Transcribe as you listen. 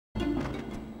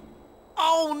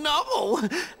Oh no!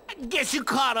 Guess you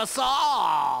caught us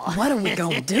all! What are we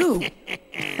gonna do?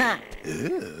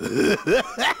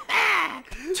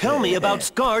 Tell me about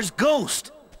Scar's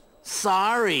ghost!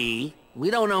 Sorry, we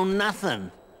don't know nothing.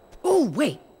 Oh,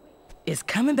 wait. It's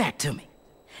coming back to me.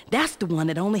 That's the one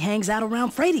that only hangs out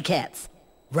around fraidy cats.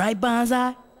 Right,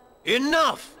 Bonsai?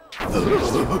 Enough!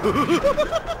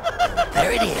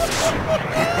 There it is.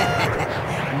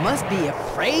 Must be a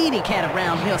fraidy cat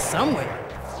around here somewhere.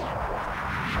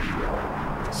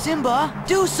 Simba,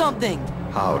 do something!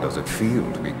 How does it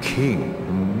feel to be king,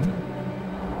 hmm?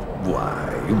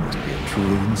 Why, you must be a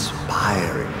truly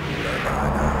inspiring leader by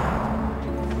now.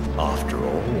 After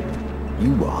all,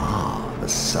 you are the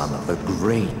son of the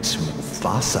great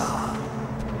Mufasa.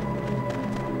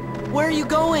 Where are you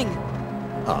going?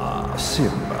 Ah,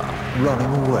 Simba,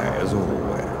 running away as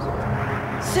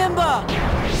always. Simba!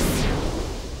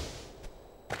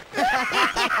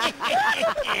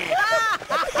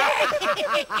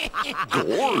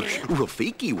 Gorge,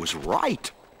 Rafiki was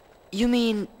right. You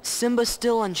mean Simba's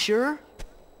still unsure?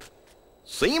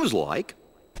 Seems like.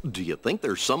 Do you think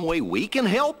there's some way we can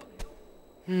help?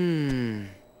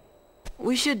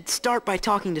 We should start by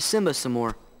talking to Simba some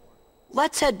more.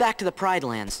 Let's head back to the Pride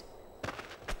Lands.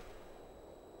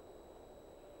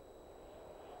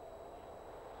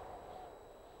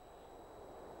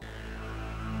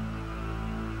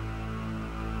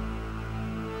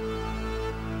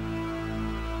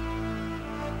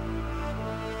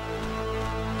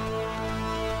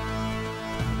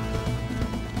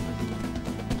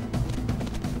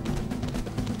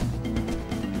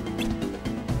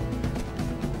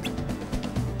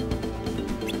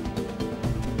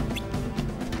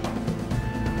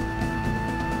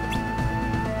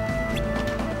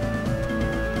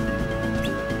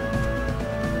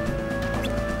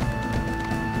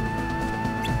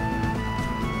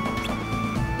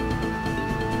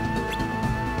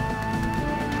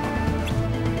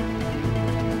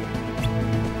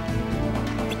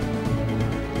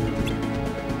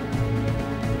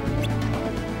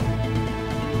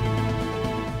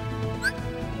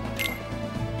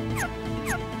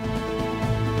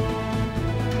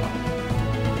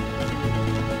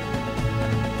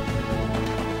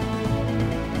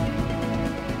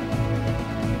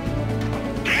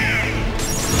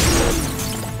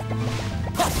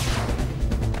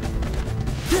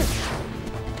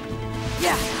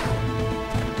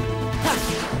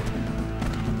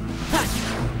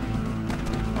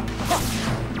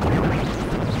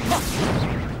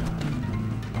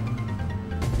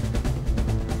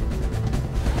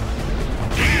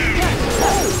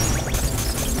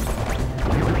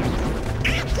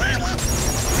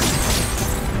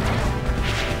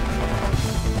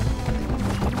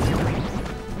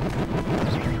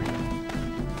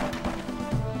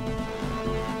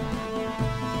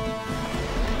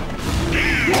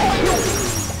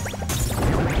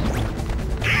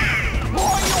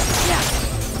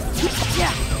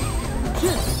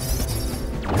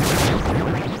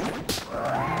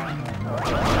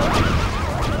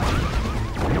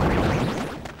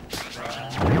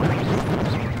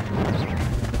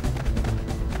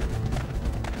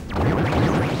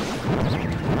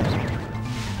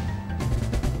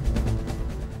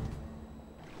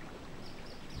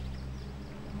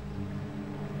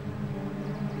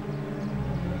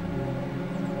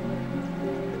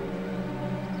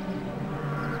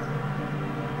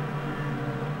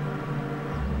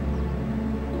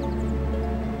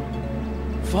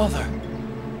 Father.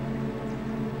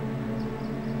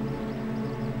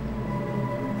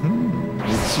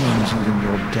 It seems even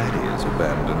your daddy has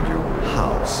abandoned you.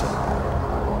 How so?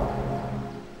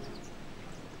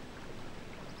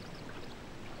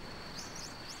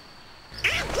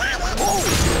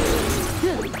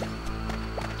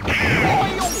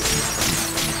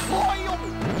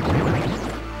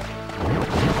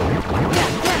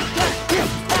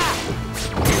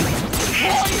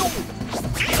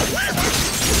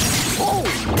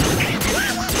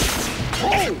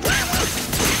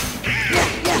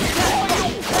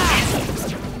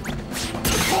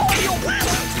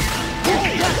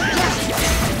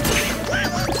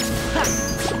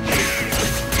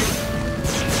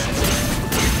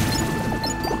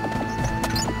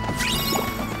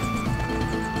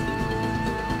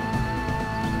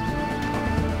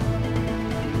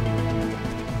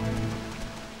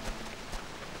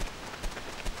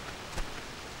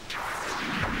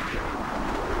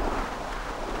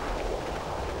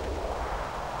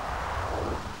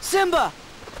 Simba!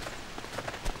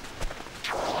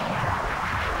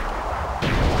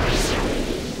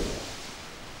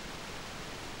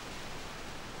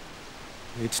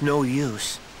 It's no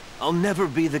use. I'll never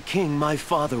be the king my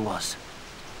father was.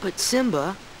 But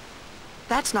Simba,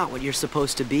 that's not what you're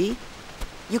supposed to be.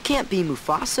 You can't be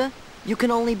Mufasa. You can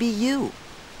only be you.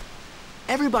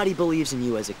 Everybody believes in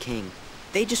you as a king.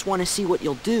 They just want to see what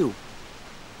you'll do.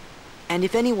 And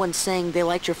if anyone's saying they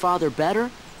liked your father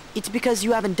better, it's because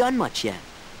you haven't done much yet.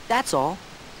 That's all.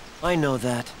 I know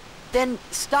that. Then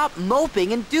stop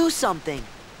moping and do something.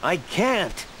 I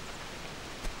can't.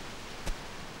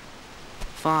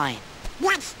 Fine.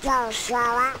 Let's go,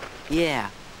 Sora. Yeah.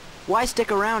 Why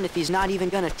stick around if he's not even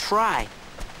gonna try?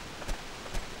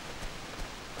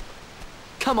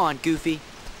 Come on, Goofy.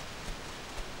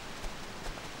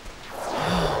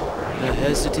 The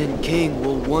hesitant king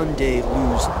will one day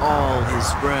lose all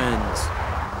his friends.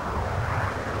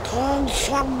 King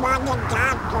Simba the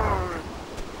Dapper.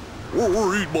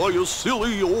 Worried by a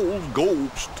silly old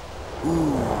ghost.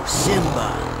 Ooh,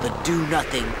 Simba, the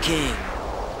do-nothing king.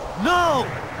 No!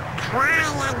 Try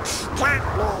and stop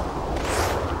me.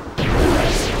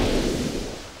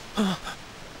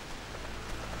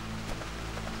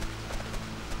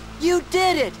 You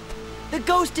did it! The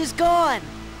ghost is gone!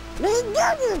 We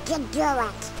knew you could do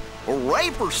it. Hooray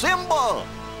for Simba!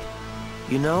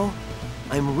 You know,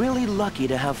 I'm really lucky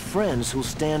to have friends who'll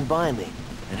stand by me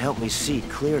and help me see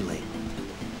clearly.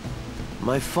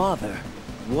 My father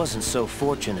wasn't so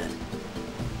fortunate.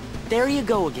 There you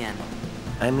go again.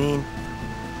 I mean,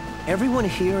 everyone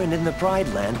here and in the Pride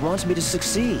Land wants me to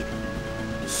succeed.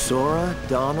 Sora,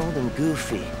 Donald, and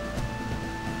Goofy.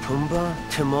 Pumbaa,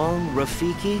 Timon,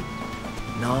 Rafiki,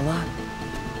 Nala.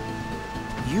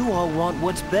 You all want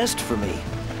what's best for me.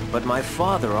 But my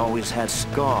father always had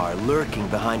Scar lurking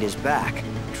behind his back,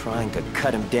 trying to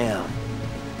cut him down.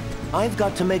 I've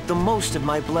got to make the most of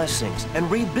my blessings and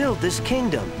rebuild this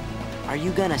kingdom. Are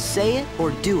you gonna say it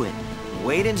or do it?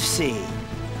 Wait and see.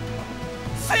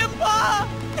 Simba!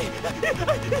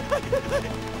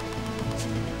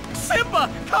 Simba,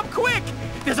 come quick!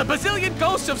 There's a bazillion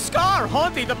ghosts of Scar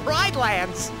haunting the Pride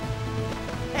Lands.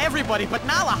 Everybody but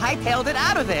Nala hightailed it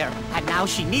out of there, and now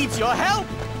she needs your help.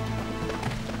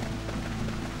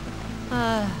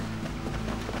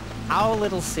 Our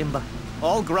little Simba,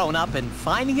 all grown up and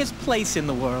finding his place in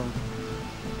the world.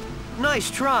 Nice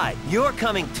try. You're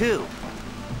coming too.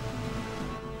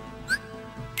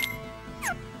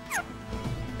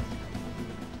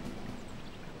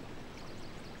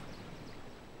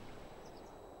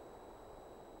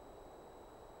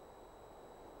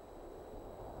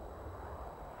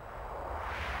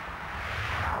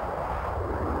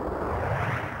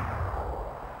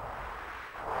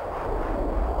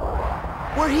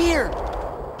 We're here!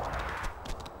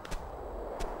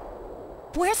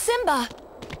 Where's Simba?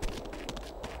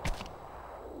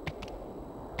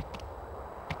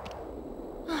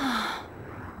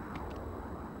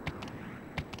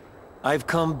 I've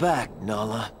come back,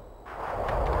 Nala.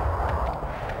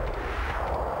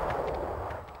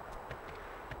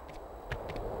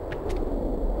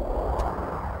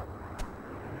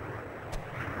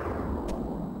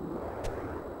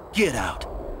 Get out.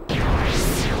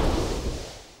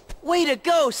 Way to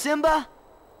go, Simba!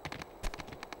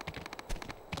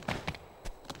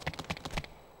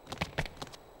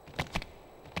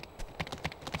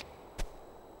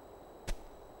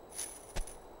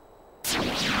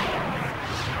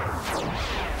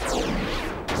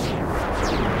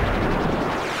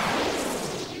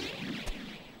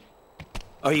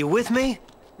 Are you with me?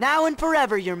 Now and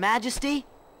forever, Your Majesty.